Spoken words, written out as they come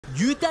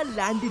Yuta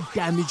landed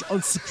damage on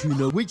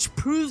Sukuna, which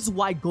proves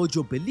why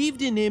Gojo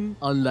believed in him,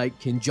 unlike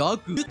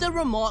Kenjaku. Yuta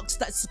remarks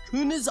that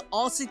Sukuna's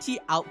RCT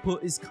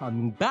output is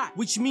coming back,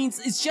 which means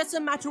it's just a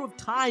matter of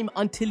time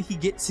until he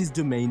gets his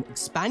domain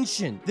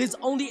expansion. There's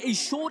only a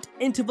short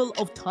interval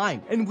of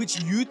time in which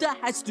Yuta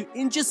has to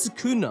injure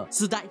Sukuna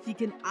so that he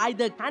can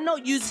either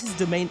cannot use his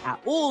domain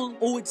at all,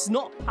 or it's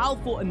not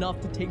powerful enough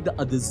to take the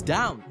others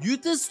down.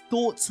 Yuta's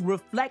thoughts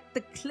reflect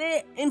the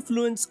clear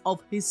influence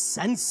of his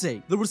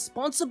sensei. The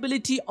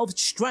responsibility of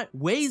strength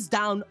weighs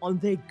down on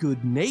their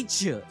good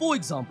nature. For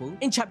example,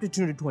 in chapter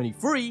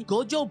 223,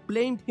 Gojo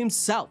blamed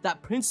himself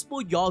that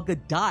Principal Yaga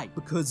died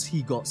because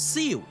he got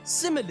sealed.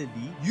 Similarly,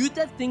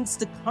 Yuta thinks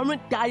the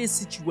current dire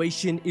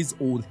situation is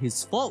all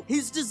his fault.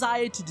 His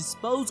desire to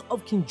dispose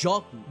of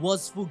Kenjaku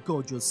was for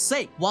Gojo's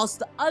sake, whilst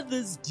the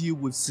others deal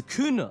with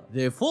Sukuna.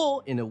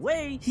 Therefore, in a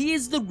way, he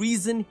is the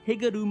reason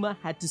Higuruma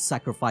had to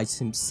sacrifice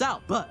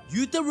himself. But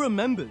Yuta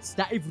remembers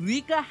that if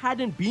Rika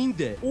hadn't been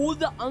there, all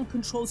the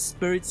uncontrolled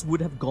spirits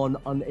would have gone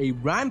on a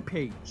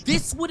rampage.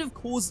 This would have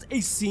caused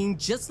a scene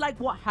just like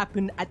what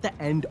happened at the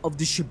end of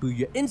the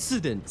Shibuya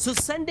incident, so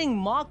sending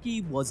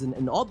Maki wasn't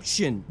an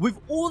option. With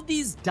all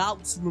these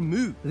doubts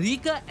removed,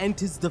 Rika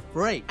enters the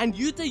fray, and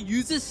Yuta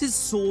uses his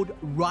sword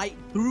right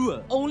through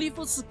her, only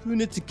for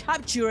Sukuna to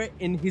capture it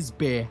in his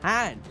bare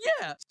hand.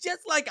 Yeah,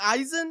 just like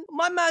Aizen,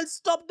 my man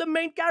stopped the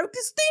main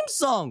character's theme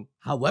song.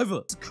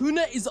 However,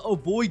 Sukuna is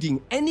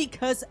avoiding any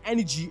curse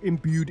energy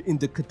imbued in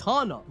the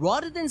katana.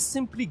 Rather than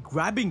simply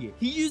grabbing it,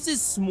 he uses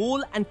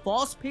small and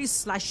fast-paced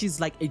slashes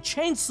like a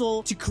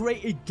chainsaw to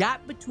create a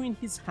gap between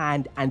his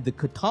hand and the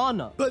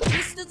katana. But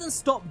this doesn't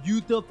stop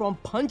Yuta from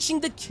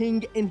punching the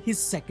king in his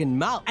second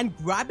mouth and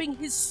grabbing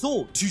his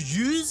sword to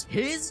use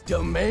his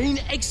domain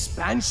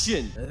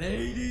expansion.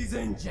 Ladies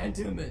and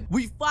gentlemen,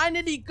 we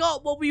finally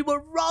got what we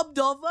were robbed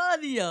of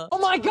earlier. Oh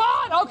my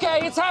god!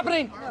 Okay, it's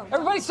happening!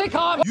 Everybody stay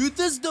calm!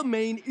 Yuta's domain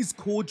is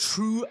called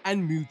True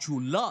and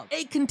Mutual Love.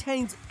 It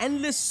contains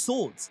endless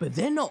swords, but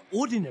they're not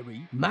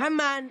ordinary. My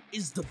man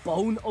is the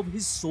bone of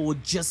his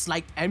sword, just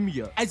like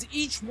Emiya, as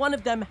each one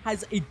of them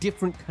has a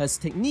different curse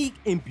technique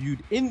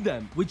imbued in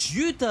them, which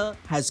Yuta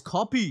has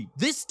copied.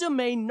 This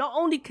domain not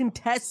only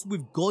contests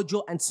with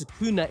Gojo and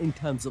Sukuna in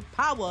terms of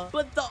power,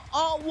 but the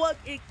artwork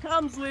it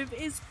comes with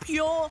is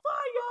pure fire.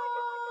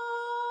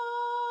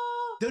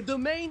 The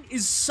domain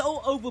is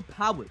so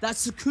overpowered that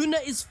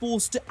Sukuna is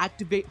forced to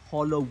activate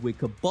Hollow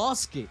Wicker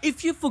Basket.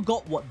 If you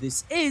forgot what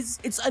this is,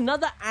 it's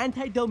another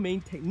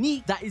anti-domain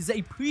technique that is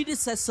a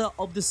predecessor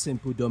of the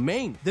simple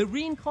domain. The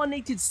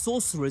reincarnated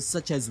sorcerers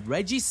such as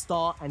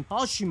Reggie-Star and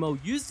Hashimo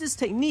use this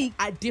technique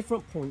at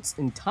different points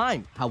in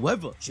time.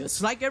 However,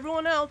 just like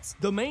everyone else,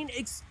 domain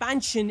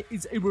expansion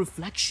is a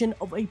reflection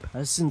of a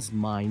person's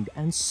mind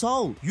and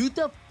soul.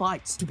 Yuta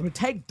fights to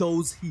protect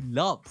those he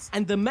loves,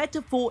 and the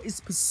metaphor is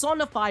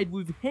personified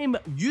with him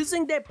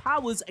using their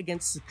powers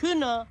against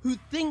Sukuna, who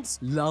thinks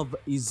love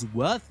is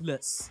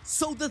worthless.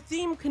 So the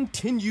theme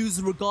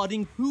continues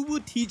regarding who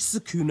will teach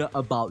Sukuna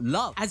about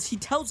love, as he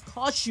tells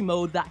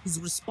Kashimo that his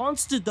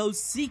response to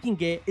those seeking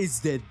it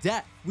is their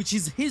death, which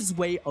is his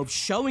way of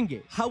showing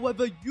it.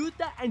 However,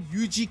 Yuta and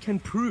Yuji can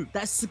prove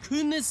that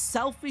Sukuna's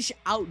selfish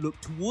outlook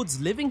towards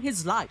living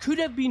his life could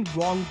have been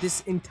wrong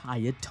this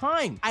entire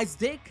time, as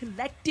their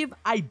collective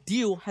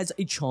ideal has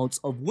a chance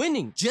of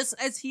winning, just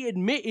as he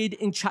admitted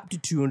in chapter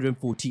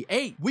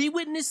 248. We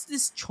witness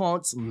this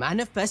chance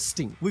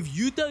manifesting, with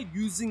Yuta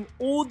using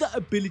all the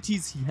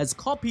abilities he has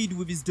copied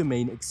with his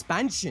domain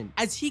expansion,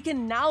 as he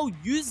can now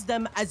use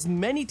them as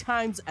many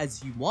times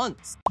as he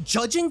wants.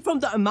 Judging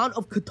from the amount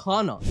of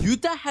katana,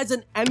 Yuta has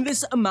an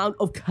endless amount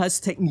of curse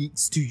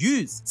techniques to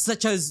use,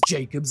 such as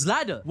Jacob's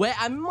Ladder, where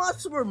I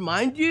must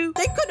remind you,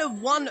 they could have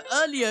won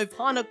earlier if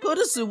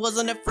Hanakurusu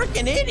wasn't a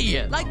freaking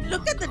idiot. Like,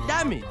 look at the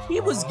damage. He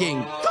was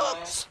getting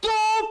cooked. Stupid!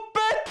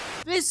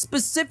 This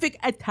specific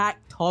attack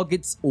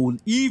targets all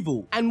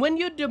evil, and when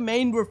your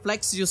domain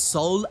reflects your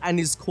soul and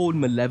is called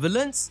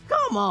malevolence,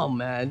 come on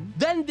man.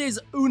 Then there's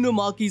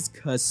Unumaki's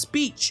Curse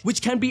Speech,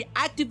 which can be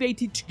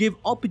activated to give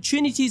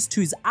opportunities to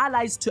his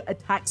allies to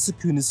attack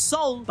Sukuna's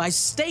soul by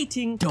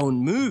stating, "Don't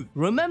move."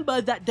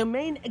 Remember that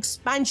domain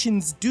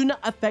expansions do not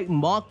affect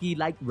Maki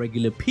like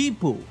regular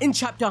people. In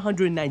chapter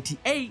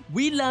 198,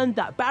 we learned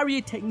that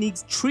barrier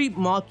techniques treat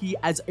Maki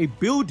as a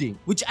building,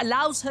 which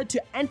allows her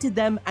to enter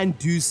them and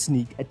do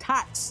sneak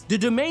attacks. The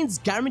domain's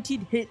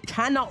guaranteed hit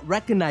cannot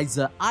recognize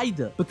her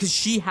either, because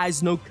she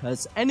has no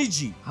curse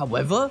energy.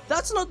 However,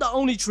 that's not the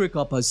only trick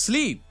up her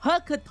sleeve. Her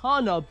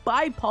katana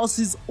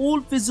bypasses all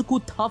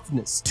physical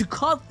toughness to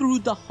cut through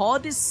the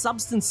hardest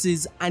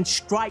substances and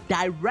strike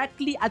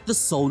directly at the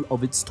soul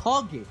of its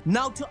target.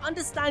 Now, to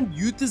understand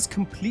Yuta's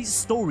complete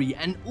story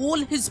and all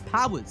his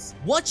powers,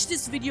 watch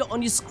this video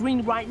on your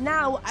screen right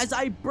now as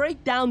I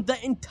break down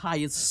the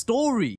entire story.